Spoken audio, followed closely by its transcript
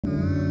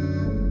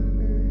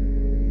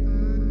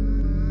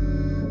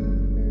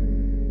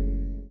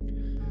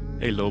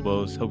Hey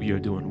Lobos, hope you're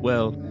doing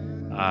well.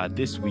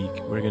 This week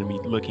we're going to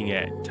be looking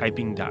at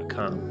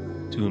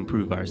typing.com to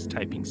improve our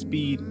typing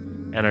speed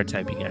and our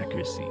typing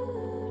accuracy.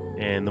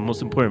 And the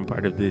most important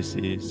part of this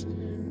is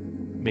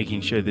making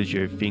sure that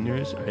your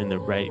fingers are in the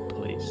right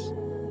place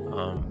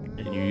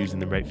and you're using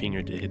the right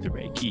finger to hit the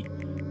right key.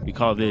 We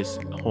call this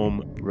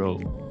home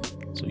row.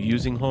 So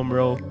using home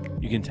row,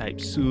 you can type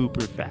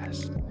super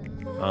fast.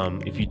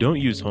 If you don't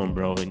use home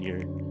row and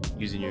you're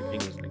using your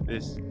fingers like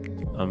this,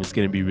 it's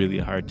going to be really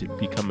hard to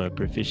become a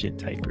proficient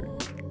typer.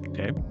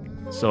 Okay,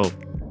 so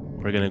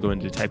we're going to go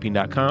into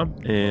typing.com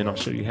and I'll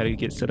show you how to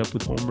get set up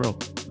with home row.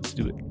 Let's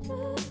do it.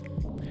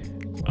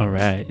 All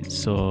right,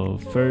 so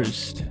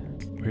first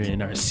we're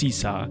in our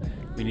Seesaw.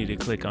 We need to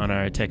click on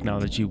our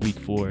Technology Week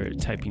 4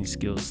 Typing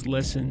Skills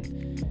lesson.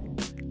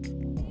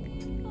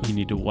 You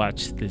need to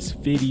watch this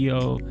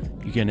video.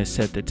 You're going to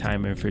set the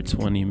timer for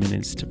 20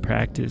 minutes to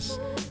practice,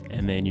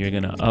 and then you're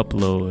going to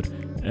upload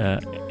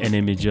an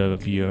image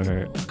of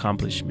your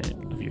accomplishment,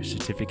 of your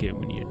certificate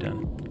when you're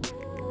done.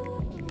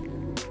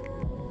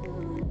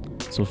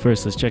 So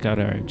first, let's check out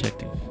our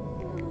objective.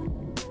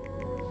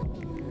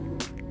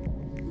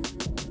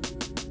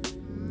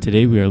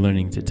 Today we are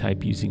learning to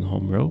type using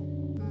home row.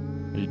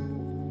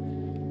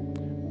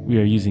 We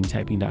are using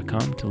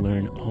typing.com to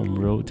learn home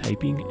row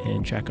typing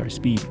and track our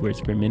speed,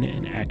 words per minute,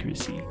 and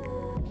accuracy.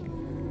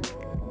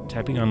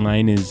 Typing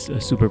online is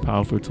a super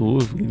powerful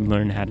tool if we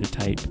learn how to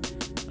type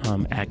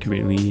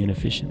accurately and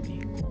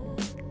efficiently.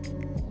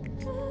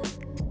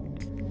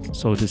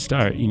 So to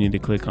start, you need to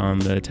click on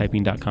the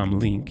typing.com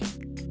link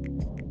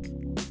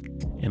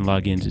and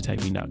log into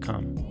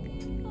typing.com.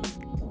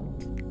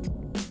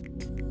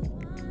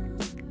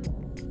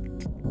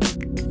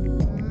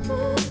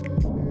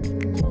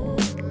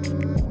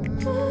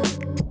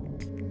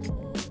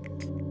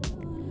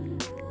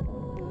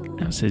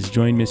 Now it says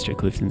join Mr.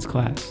 Clifton's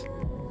class.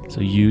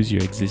 So use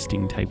your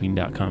existing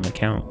typing.com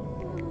account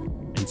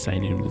and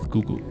sign in with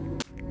Google.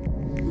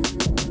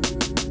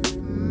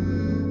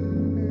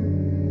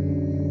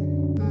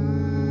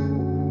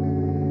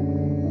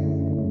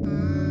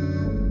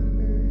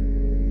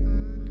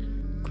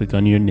 Click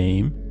on your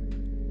name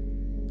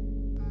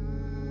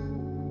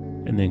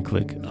and then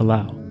click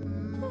allow.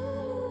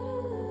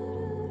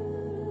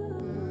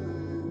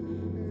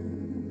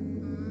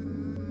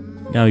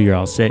 Now you're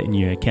all set in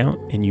your account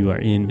and you are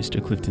in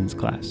Mr. Clifton's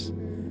class.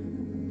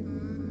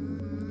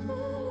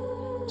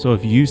 So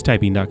if you used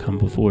typing.com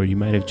before, you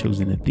might have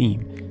chosen a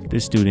theme.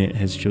 This student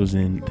has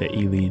chosen the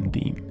alien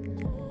theme,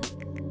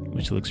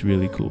 which looks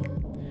really cool.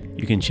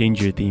 You can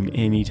change your theme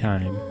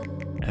anytime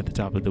at the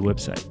top of the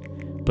website.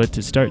 But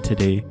to start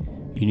today,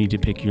 you need to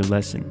pick your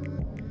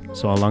lesson.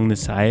 So along the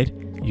side,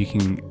 you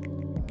can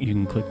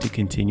click to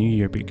continue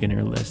your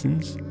beginner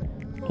lessons,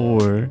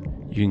 or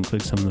you can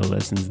click some of the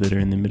lessons that are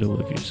in the middle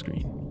of your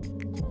screen.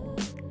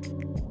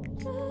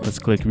 Let's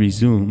click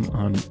resume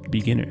on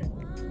beginner.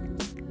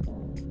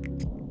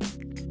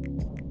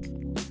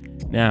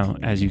 Now,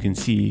 as you can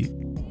see,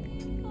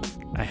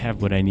 I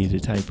have what I need to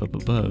type up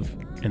above,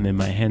 and then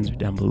my hands are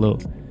down below.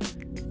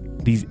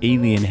 These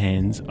alien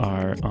hands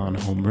are on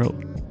home row.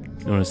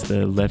 Notice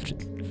the left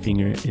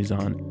finger is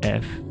on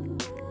F,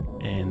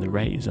 and the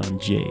right is on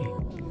J.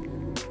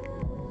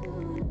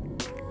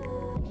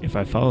 If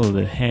I follow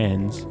the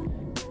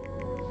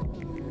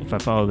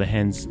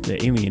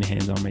alien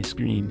hands on my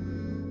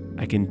screen,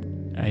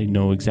 I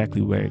know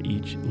exactly where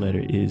each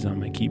letter is on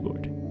my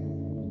keyboard.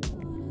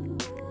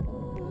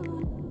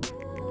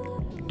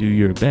 Do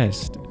your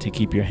best to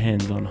keep your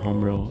hands on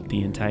home row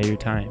the entire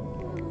time.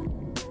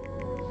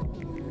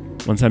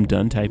 Once I'm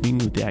done typing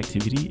with the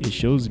activity, it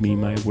shows me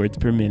my words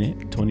per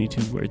minute,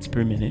 22 words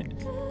per minute.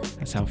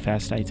 That's how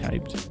fast I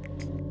typed.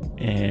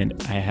 And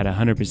I had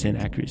 100%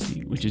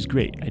 accuracy, which is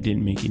great. I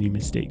didn't make any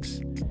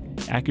mistakes.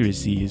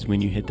 Accuracy is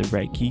when you hit the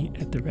right key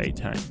at the right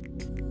time.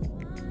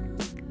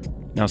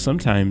 Now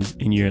sometimes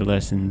in your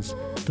lessons,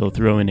 they'll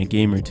throw in a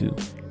game or two.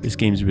 This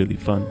game's really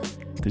fun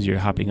because you're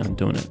hopping on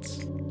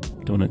donuts.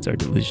 Donuts are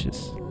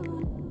delicious.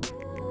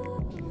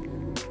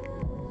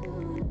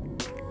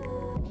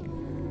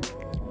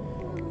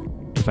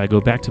 If I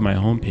go back to my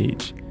home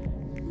page,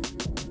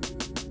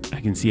 I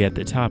can see at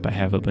the top I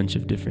have a bunch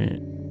of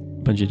different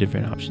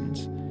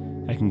options.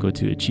 I can go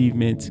to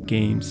achievements,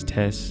 games,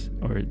 tests,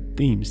 or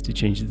themes to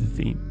change the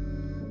theme.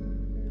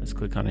 Let's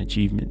click on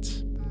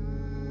achievements.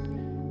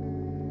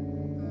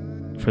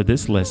 For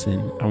this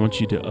lesson, I want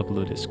you to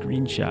upload a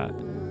screenshot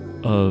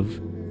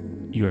of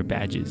your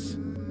badges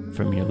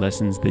from your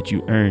lessons that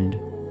you earned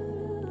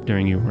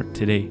during your work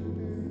today.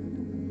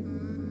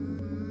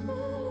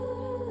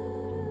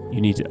 You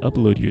need to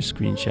upload your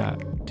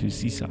screenshot to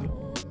Seesaw.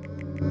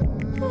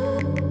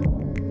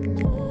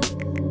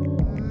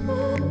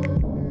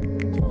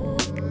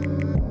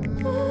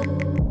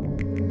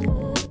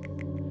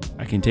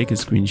 I can take a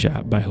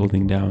screenshot by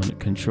holding down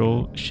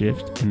Control,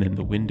 Shift, and then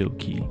the window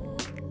key.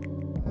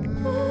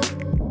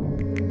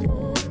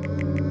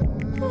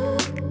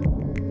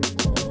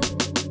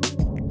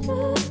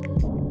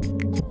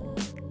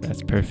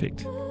 That's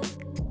perfect.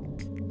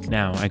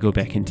 Now I go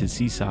back into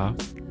Seesaw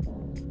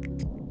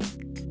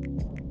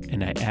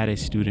and I add a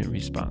student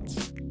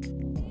response.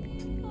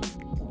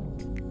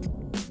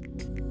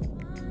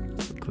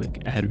 So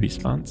click Add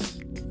Response.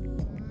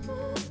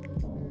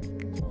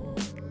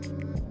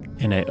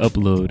 And I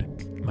upload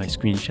my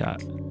screenshot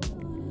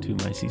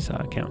to my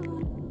Seesaw account.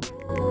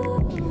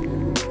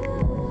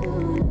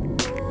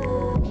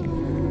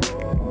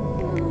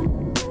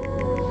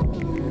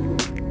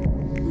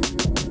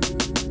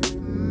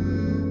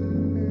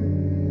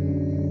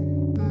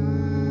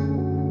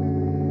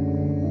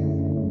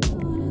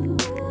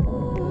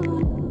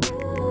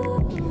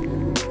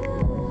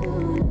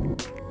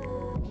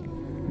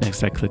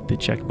 Next, I click the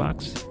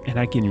checkbox, and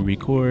I can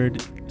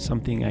record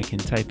something, I can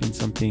type in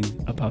something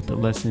about the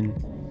lesson.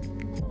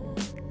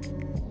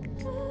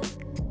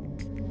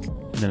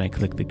 And then I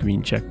click the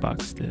green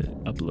checkbox to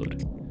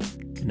upload.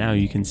 And now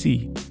you can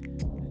see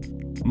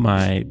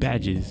my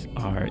badges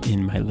are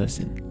in my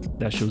lesson.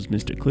 That shows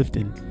Mr.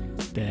 Clifton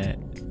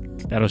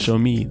that'll show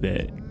me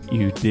that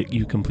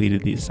you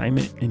completed the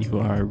assignment and you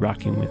are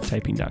rocking with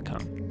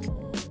typing.com.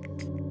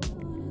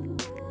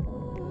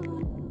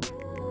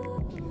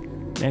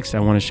 Next,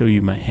 I want to show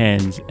you my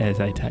hands as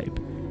I type.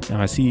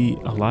 Now I see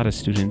a lot of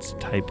students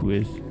type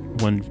with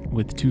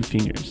two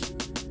fingers.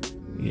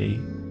 Okay?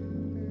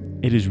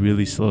 It is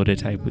really slow to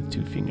type with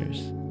two fingers.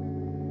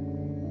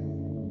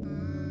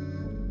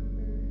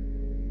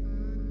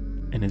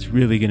 And it's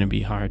really going to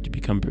be hard to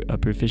become a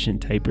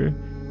proficient typer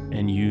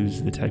and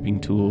use the typing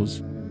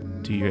tools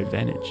to your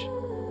advantage.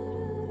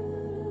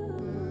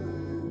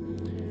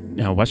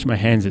 Now watch my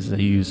hands as I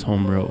use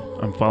home row.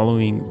 I'm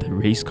following the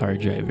race car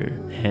driver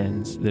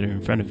hands that are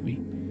in front of me.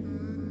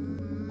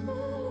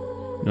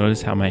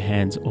 Notice how my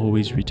hands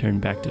always return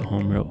back to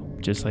home row,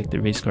 just like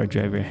the race car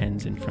driver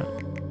hands in front.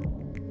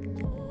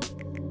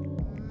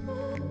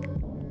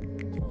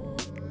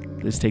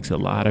 This takes a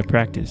lot of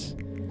practice,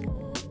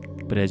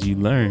 but as you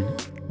learn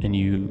and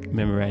you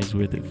memorize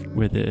where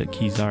the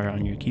keys are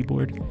on your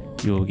keyboard,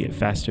 you will get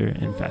faster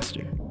and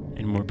faster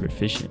and more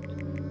proficient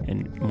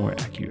and more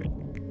accurate.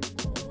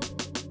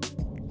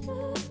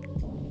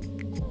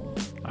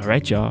 All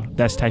right, y'all,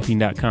 that's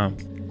typing.com.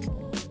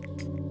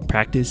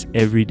 Practice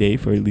every day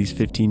for at least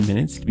 15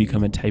 minutes to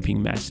become a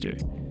typing master.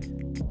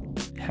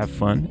 Have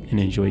fun and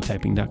enjoy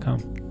typing.com.